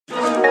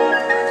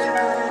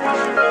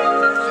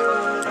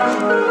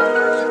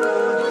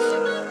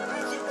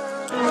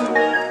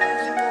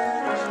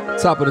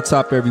Top of the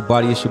top,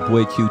 everybody. It's your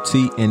boy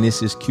QT, and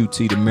this is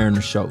QT the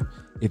Mariner Show.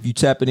 If you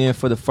tapping in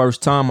for the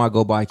first time, I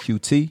go by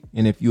QT,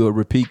 and if you're a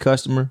repeat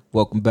customer,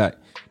 welcome back.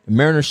 The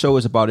Mariner Show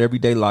is about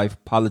everyday life,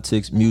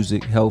 politics,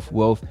 music, health,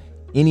 wealth,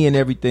 any and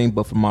everything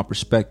but from my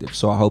perspective,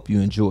 so I hope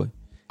you enjoy.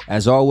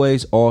 As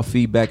always, all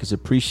feedback is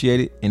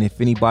appreciated, and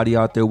if anybody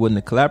out there willing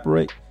to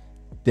collaborate,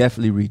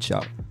 definitely reach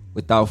out.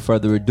 Without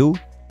further ado,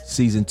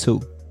 season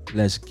 2.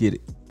 Let's get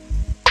it.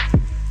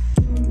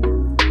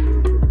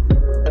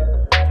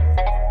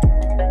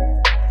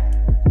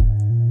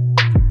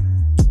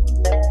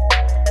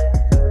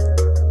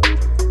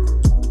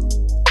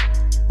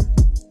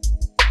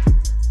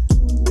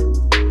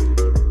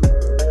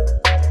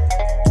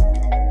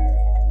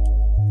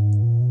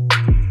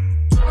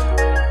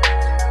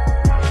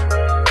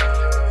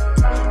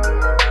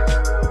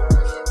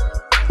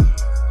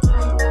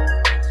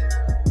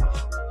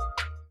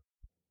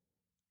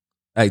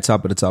 Hey,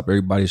 top of the top,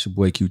 everybody. It's your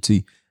boy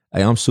QT.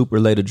 Hey, I'm super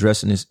late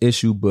addressing this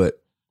issue,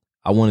 but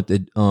I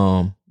wanted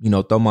to,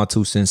 throw my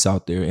 2 cents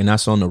out there, and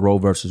that's on the Roe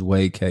versus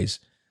Wade case.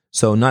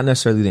 So not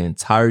necessarily the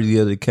entirety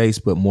of the case,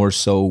 but more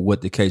so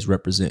what the case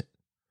represents.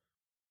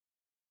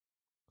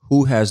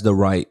 Who has the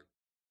right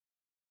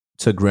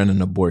to grant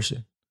an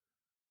abortion?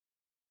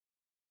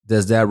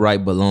 Does that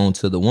right belong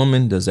to the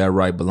woman? Does that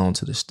right belong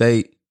to the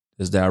state?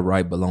 Does that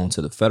right belong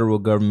to the federal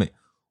government?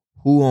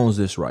 Who owns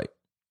this right?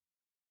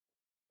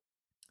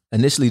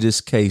 Initially,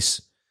 this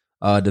case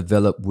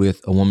developed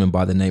with a woman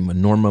by the name of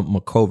Norma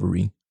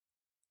McCovery,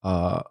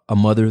 a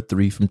mother of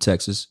 3 from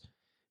Texas.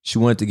 She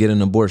wanted to get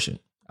an abortion.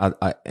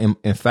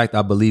 In fact,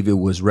 I believe it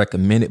was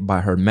recommended by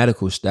her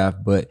medical staff,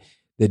 but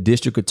the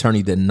district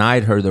attorney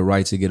denied her the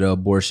right to get an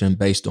abortion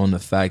based on the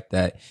fact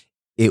that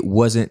it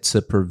wasn't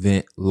to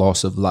prevent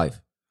loss of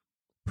life.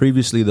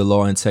 Previously, the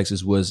law in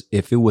Texas was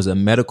if it was a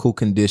medical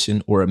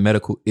condition or a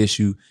medical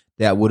issue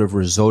that would have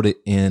resulted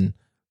in,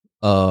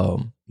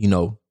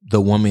 the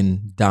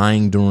woman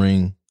dying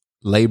during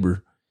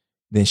labor,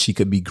 then she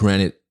could be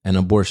granted an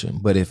abortion.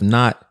 But if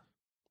not,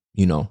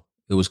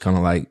 it was kind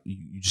of like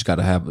you just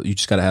gotta have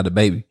the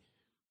baby.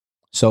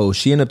 So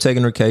she ended up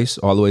taking her case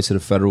all the way to the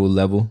federal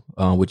level,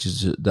 which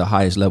is the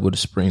highest level of the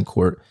Supreme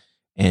Court,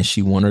 and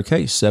she won her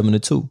case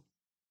 7-2.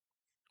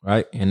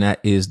 Right, and that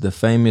is the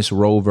famous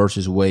Roe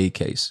versus Wade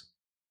case.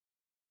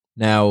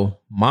 Now,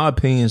 my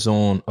opinions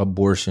on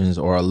abortions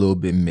are a little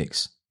bit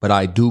mixed, but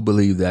I do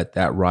believe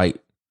that right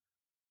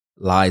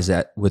lies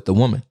with the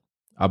woman.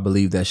 I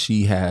believe that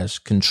she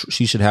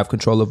should have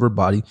control of her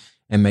body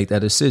and make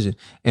that decision.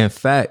 In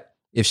fact,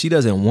 if she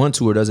doesn't want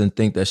to or doesn't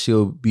think that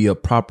she'll be a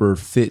proper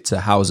fit to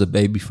house a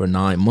baby for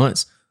 9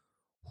 months,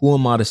 who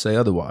am I to say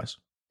otherwise?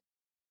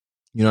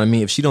 You know what I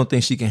mean? If she don't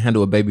think she can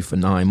handle a baby for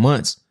 9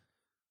 months,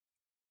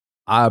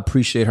 I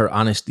appreciate her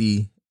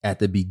honesty at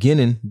the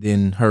beginning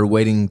than her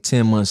waiting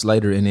 10 months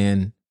later and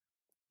then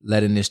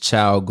letting this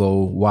child go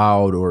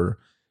wild or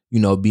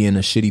be in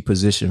a shitty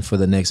position for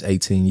the next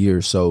 18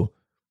 years. So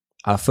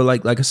I feel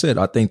like I said,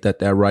 I think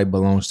that right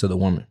belongs to the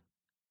woman.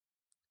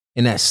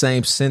 In that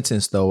same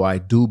sentence, though, I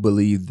do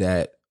believe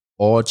that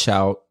all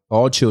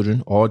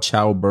children, all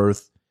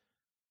childbirth,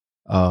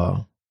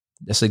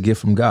 that's a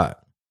gift from God.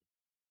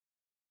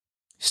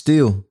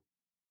 Still,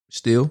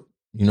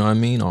 you know what I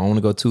mean? I don't want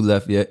to go too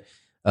left yet,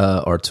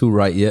 or too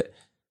right yet.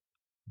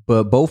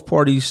 But both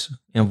parties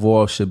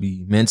involved should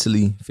be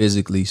mentally,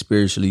 physically,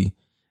 spiritually,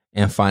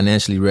 and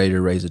financially ready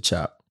to raise a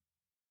child.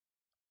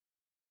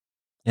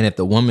 And if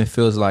the woman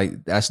feels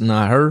like that's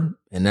not her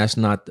and that's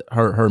not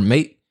her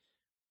mate,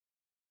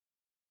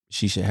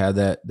 she should have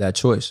that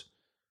choice.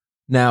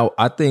 Now,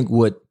 I think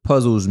what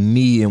puzzles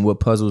me and what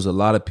puzzles a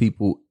lot of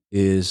people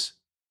is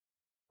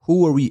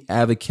who are we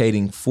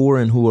advocating for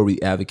and who are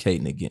we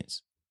advocating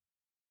against?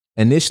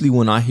 Initially,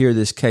 when I hear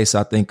this case,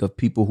 I think of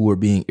people who are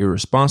being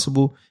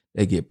irresponsible.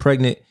 They get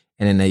pregnant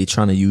and then they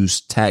trying to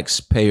use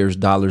taxpayers'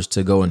 dollars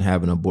to go and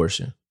have an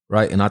abortion.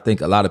 Right. And I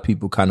think a lot of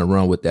people kind of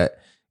run with that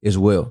as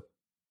well.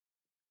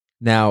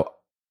 Now,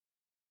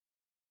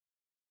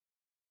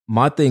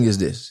 my thing is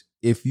this.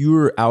 If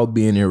you're out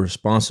being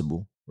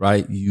irresponsible,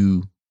 right,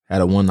 you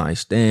had a one-night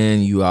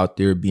stand, you out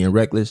there being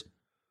reckless,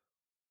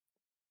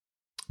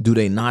 do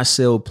they not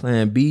sell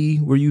Plan B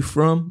where you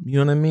from? You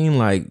know what I mean?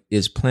 Like,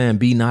 is Plan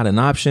B not an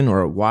option,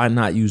 or why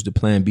not use the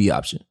Plan B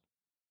option?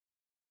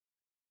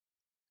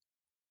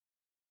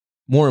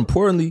 More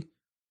importantly,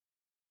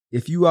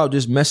 if you out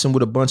just messing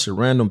with a bunch of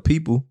random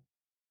people,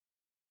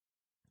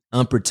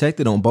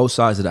 unprotected on both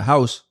sides of the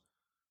house,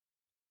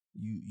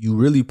 you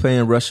really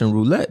playing Russian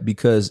roulette,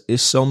 because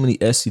it's so many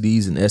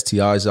STDs and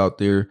STIs out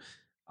there.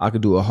 I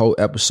could do a whole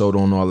episode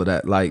on all of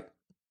that. Like,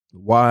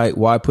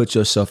 why put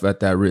yourself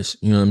at that risk?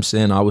 You know what I'm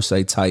saying? I would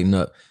say tighten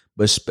up,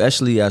 but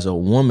especially as a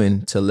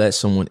woman, to let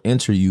someone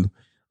enter you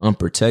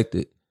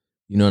unprotected,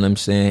 you know what I'm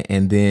saying?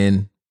 And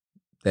then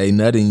they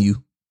nutting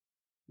you.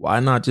 Why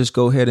not just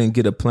go ahead and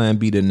get a Plan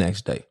B the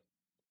next day?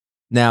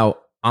 Now,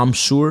 I'm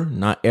sure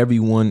not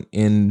everyone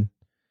in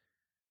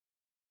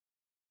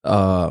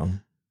the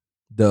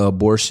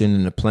abortion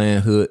and the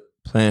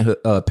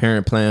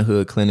Parent Planned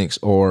Hood clinics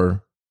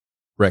are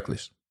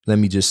reckless. Let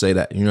me just say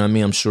that. You know what I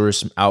mean? I'm sure it's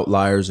some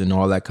outliers and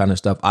all that kind of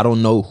stuff. I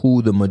don't know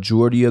who the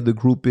majority of the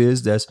group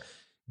is that's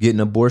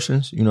getting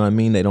abortions. You know what I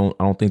mean? I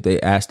don't think they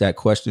asked that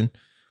question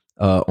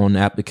on the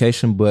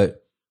application. But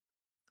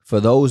for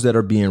those that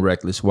are being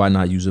reckless, why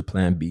not use a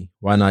plan B?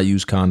 Why not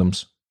use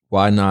condoms?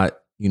 Why not,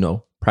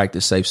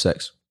 practice safe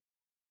sex?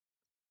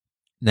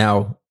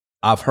 Now,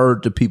 I've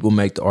heard the people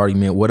make the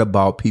argument, what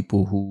about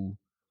people who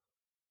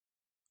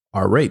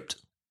are raped?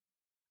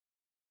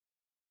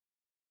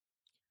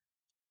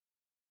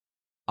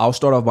 I'll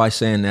start off by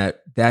saying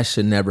that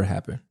should never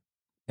happen.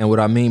 And what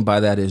I mean by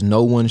that is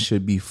no one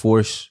should be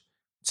forced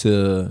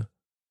to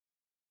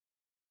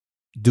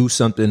do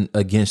something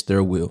against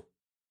their will.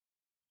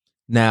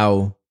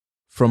 Now,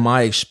 from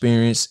my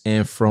experience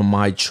and from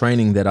my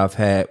training that I've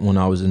had when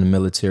I was in the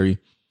military,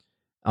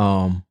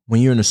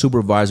 when you're in a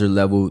supervisor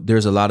level,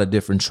 there's a lot of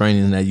different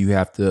training that you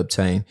have to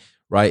obtain,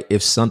 right?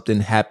 If something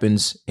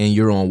happens and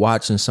you're on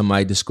watch and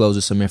somebody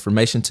discloses some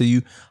information to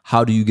you,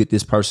 how do you get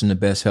this person the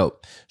best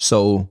help?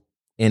 So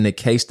in the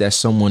case that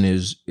someone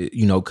is,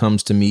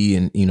 comes to me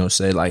and,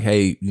 say like,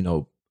 hey,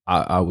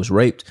 I was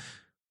raped,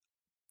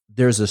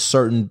 there's a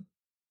certain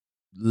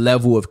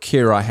level of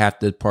care I have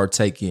to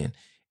partake in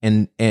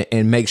and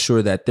make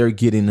sure that they're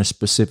getting a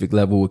specific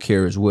level of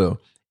care as well.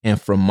 And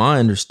from my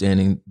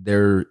understanding,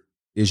 there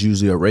is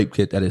usually a rape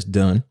kit that is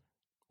done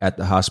at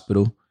the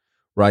hospital,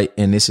 right?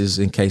 And this is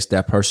in case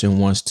that person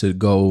wants to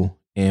go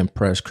and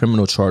press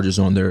criminal charges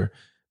on their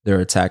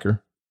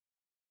attacker.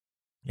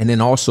 And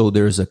then also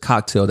there's a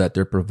cocktail that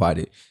they're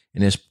provided.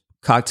 And this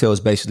cocktail is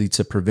basically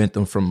to prevent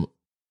them from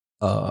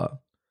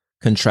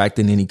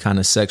contracting any kind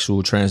of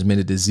sexual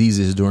transmitted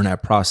diseases during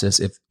that process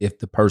if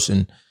the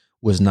person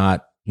was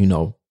not,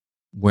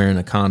 wearing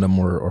a condom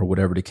or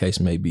whatever the case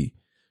may be.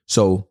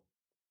 So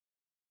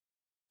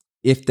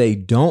if they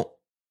don't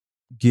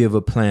give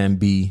a plan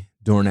B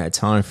during that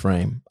time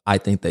frame, I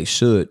think they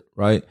should,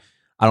 right?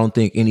 I don't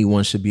think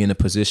anyone should be in a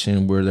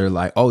position where they're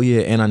like, oh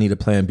yeah, and I need a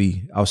plan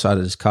B outside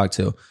of this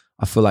cocktail.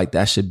 I feel like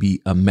that should be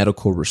a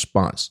medical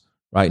response,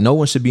 right? No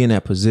one should be in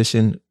that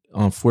position.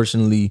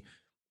 Unfortunately,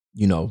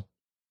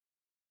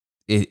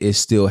 it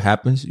still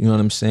happens. You know what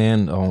I'm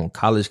saying? On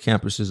college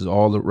campuses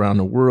all around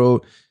the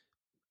world,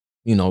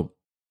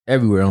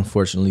 everywhere,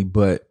 unfortunately.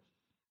 But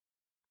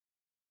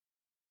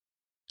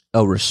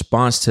a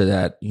response to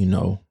that,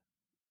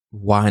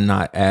 why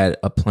not add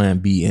a plan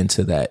B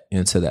into that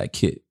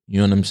kit? You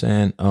know what I'm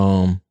saying?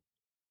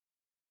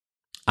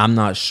 I'm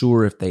not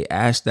sure if they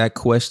asked that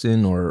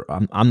question or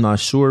I'm not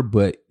sure,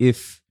 but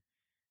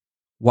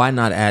why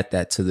not add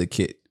that to the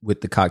kit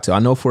with the cocktail? I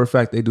know for a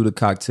fact they do the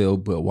cocktail,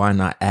 but why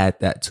not add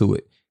that to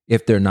it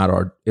if they're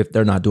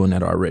not doing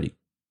that already?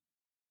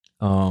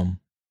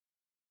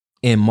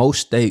 In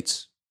most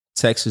states,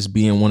 Texas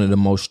being one of the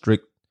most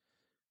strict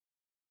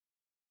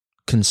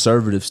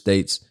conservative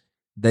states,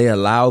 they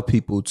allow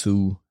people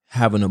to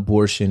have an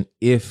abortion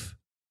if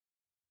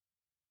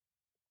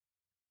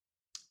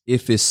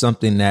it's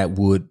something that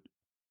would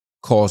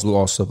cause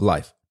loss of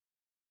life.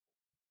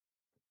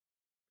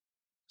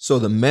 So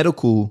the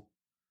medical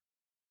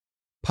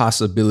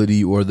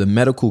possibility or the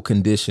medical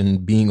condition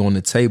being on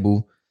the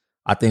table,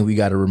 I think we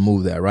got to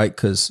remove that, right?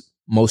 Because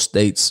most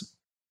states,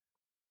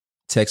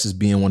 Texas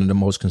being one of the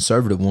most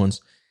conservative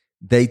ones,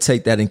 they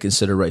take that in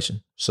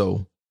consideration.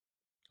 So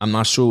I'm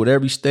not sure what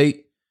every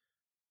state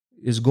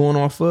is going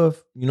off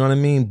of, you know what I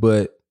mean?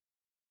 But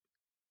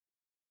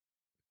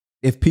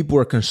if people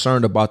are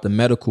concerned about the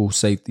medical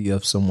safety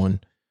of someone,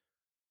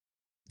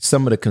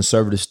 some of the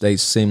conservative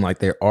states seem like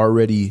they're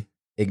already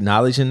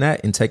acknowledging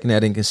that and taking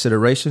that in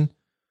consideration.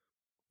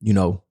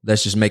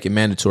 Let's just make it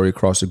mandatory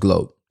across the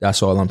globe.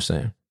 That's all I'm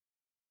saying.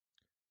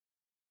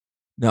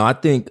 Now, I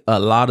think a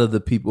lot of the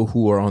people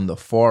who are on the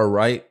far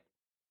right,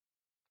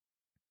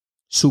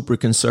 super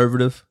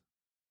conservative,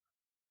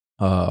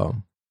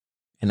 and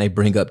they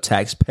bring up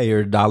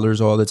taxpayer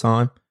dollars all the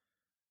time,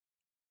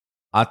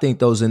 I think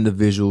those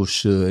individuals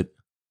should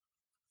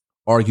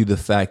argue the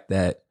fact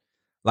that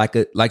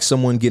like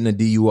someone getting a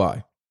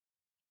DUI.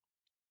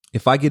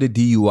 If I get a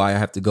DUI, I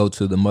have to go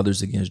to the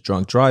Mothers Against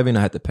Drunk Driving.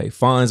 I have to pay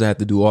fines. I have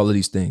to do all of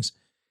these things.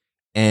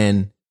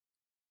 And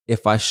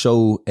if I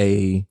show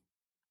a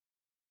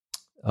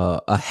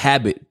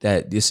habit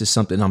that this is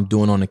something I'm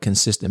doing on a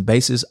consistent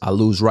basis, I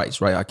lose rights,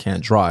 right? I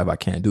can't drive. I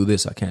can't do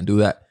this. I can't do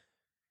that.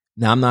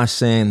 Now, I'm not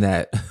saying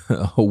that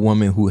a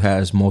woman who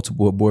has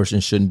multiple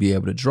abortions shouldn't be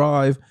able to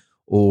drive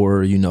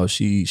or,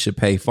 she should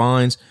pay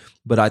fines,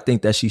 but I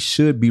think that she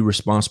should be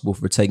responsible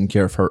for taking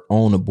care of her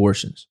own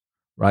abortions,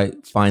 right?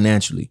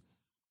 Financially.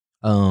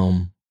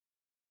 In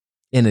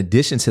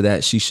addition to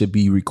that, she should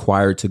be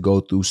required to go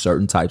through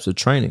certain types of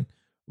training,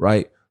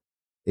 right?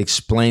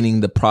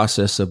 Explaining the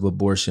process of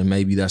abortion.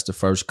 Maybe that's the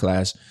first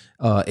class.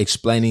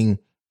 Explaining,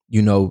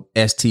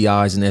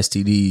 STIs and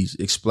STDs,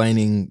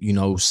 explaining,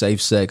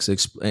 safe sex,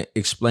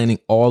 explaining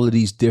all of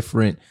these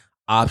different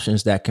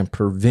options that can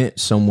prevent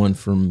someone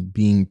from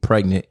being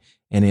pregnant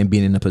and then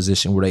being in a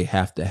position where they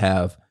have to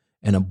have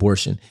an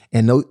abortion.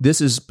 And this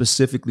is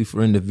specifically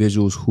for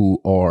individuals who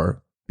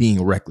are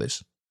being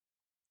reckless.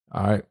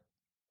 All right.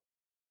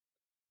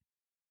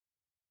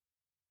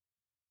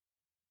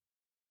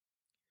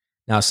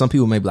 Now, some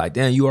people may be like,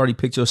 damn, you already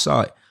picked your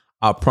side.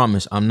 I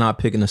promise I'm not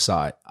picking a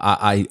side.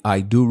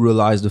 I do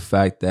realize the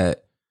fact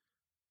that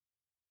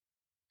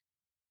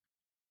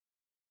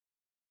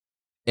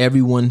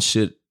everyone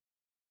should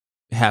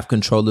have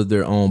control of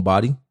their own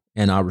body,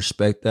 and I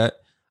respect that.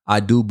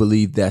 I do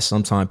believe that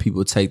sometimes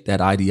people take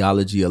that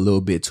ideology a little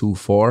bit too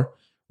far,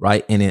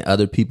 right? And then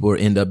other people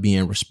end up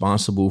being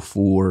responsible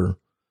for,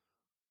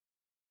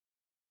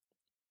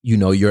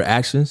 your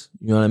actions.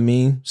 You know what I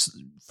mean?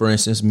 For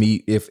instance,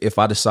 me, if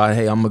I decide,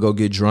 hey, I'm gonna go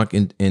get drunk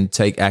and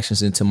take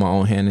actions into my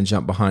own hand and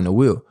jump behind the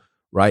wheel,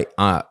 right?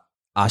 I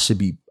should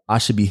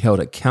be held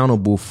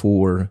accountable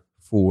for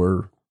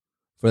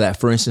that.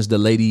 For instance, the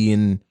lady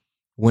in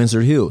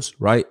Windsor Hills,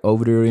 right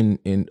over there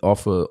in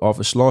off of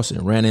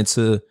Slauson, ran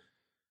into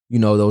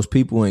those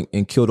people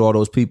and killed all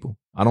those people.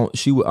 I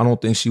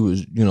don't think she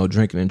was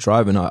drinking and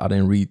driving. I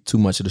didn't read too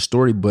much of the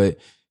story, but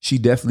she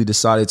definitely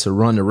decided to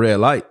run the red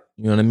light.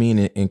 You know what I mean?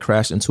 And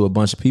crashed into a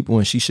bunch of people,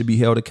 and she should be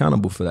held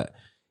accountable for that.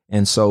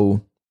 And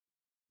so,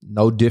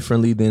 no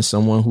differently than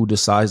someone who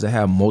decides to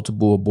have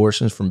multiple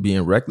abortions from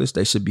being reckless,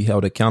 they should be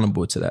held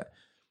accountable to that.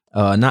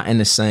 Not in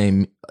the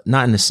same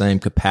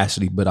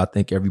capacity, but I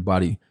think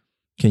everybody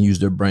can use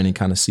their brain and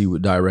kind of see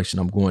what direction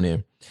I'm going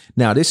in.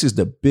 Now, this is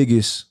the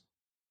biggest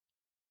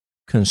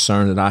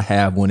concern that I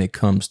have when it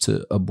comes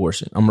to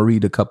abortion. I'm gonna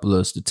read a couple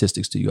of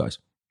statistics to you guys.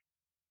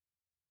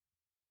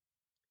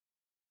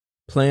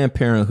 Planned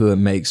Parenthood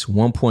makes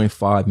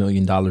 $1.5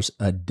 million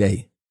a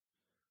day,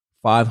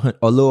 a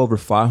little over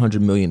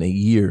 $500 million a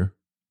year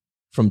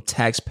from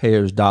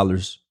taxpayers'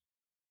 dollars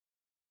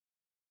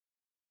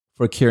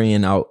for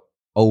carrying out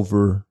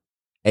over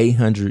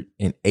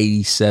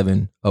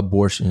 887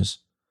 abortions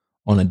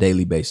on a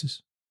daily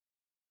basis.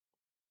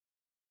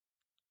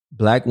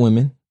 Black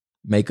women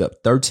make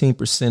up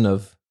 13%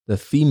 of the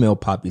female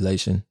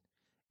population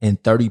and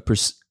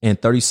 30%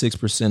 and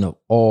 36% of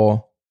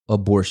all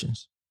abortion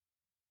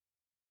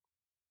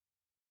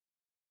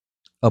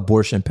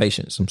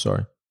patients. I'm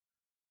sorry.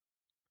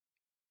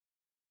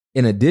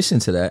 In addition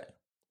to that,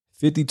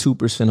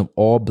 52% of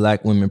all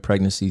Black women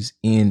pregnancies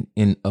end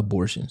in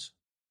abortions.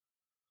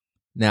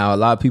 Now, a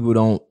lot of people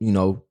don't,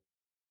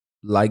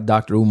 like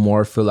Dr.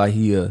 Umar, feel like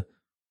he a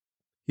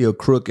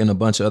crook and a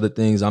bunch of other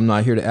things. I'm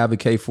not here to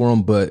advocate for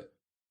him, but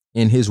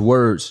in his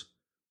words,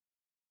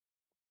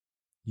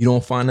 you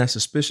don't find that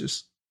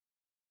suspicious?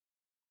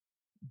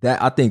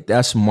 I think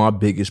that's my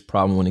biggest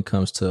problem when it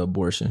comes to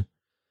abortion,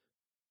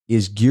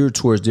 is geared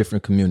towards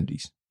different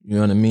communities. You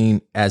know what I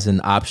mean? As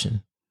an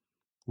option.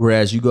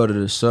 Whereas you go to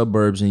the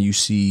suburbs and you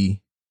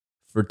see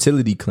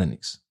fertility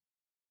clinics,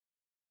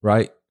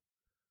 right?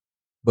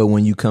 But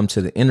when you come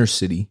to the inner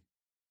city,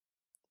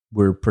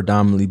 where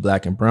predominantly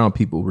Black and brown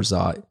people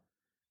reside,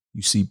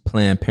 you see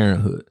Planned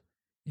Parenthood.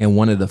 And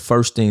one of the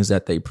first things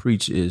that they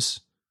preach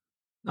is,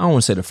 I don't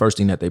want to say the first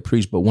thing that they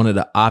preach, but one of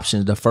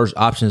the first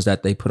options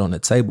that they put on the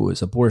table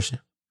is abortion.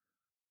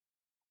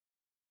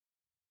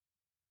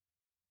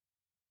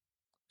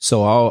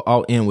 So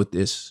I'll end with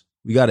this.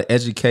 We got to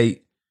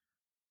educate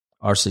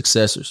our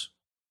successors.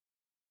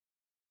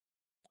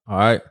 All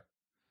right.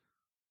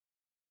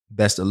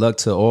 Best of luck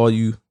to all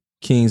you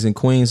kings and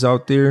queens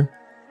out there.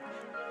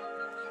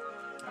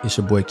 It's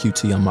your boy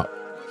QT. I'm out.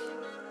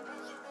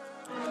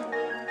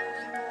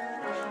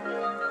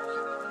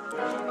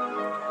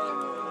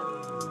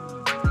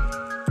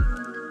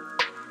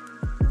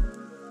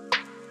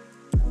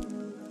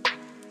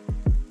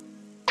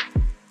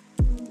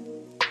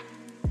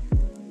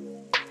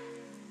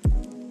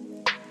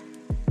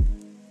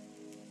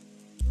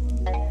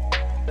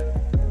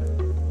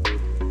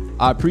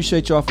 I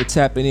appreciate y'all for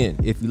tapping in.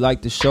 If you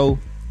like the show,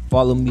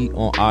 follow me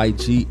on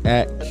IG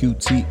at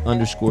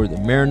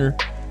QT_The Mariner.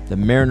 The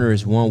Mariner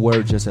is one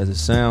word, just as a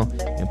sound,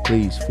 and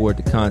please forward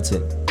the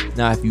content.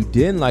 Now, if you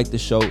didn't like the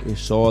show,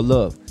 it's all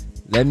love.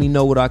 Let me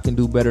know what I can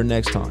do better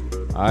next time.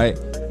 All right.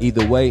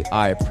 Either way,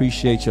 I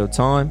appreciate your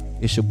time.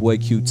 It's your boy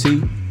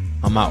QT.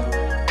 I'm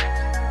out.